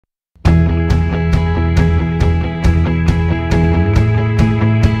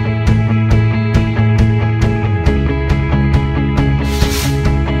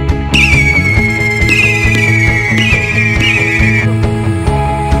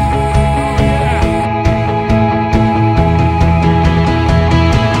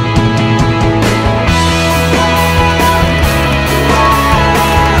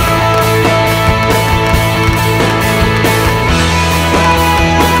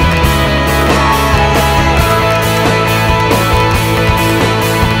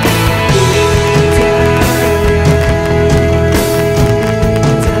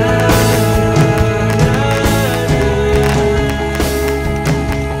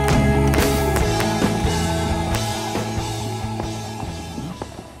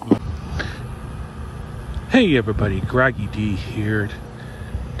Hey everybody, Groggy D here.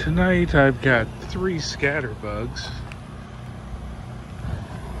 Tonight I've got 3 scatterbugs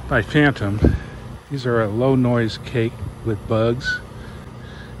by Phantom. These are a low noise cake with bugs.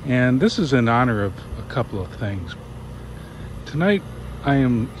 And this is in honor of a couple of things. Tonight I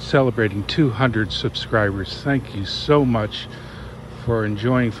am celebrating 200 subscribers. Thank you so much for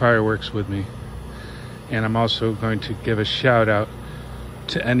enjoying fireworks with me. And I'm also going to give a shout out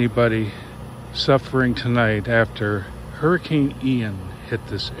to anybody suffering tonight after Hurricane Ian hit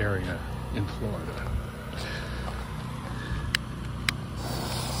this area in Florida.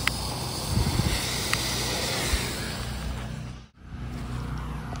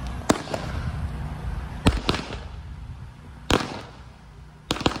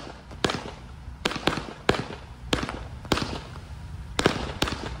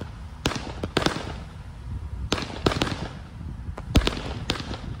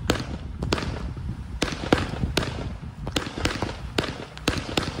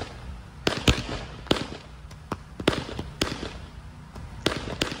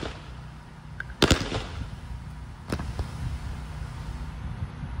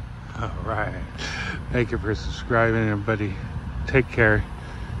 All right. Thank you for subscribing, everybody. Take care.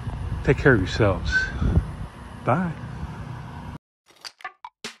 Take care of yourselves. Bye.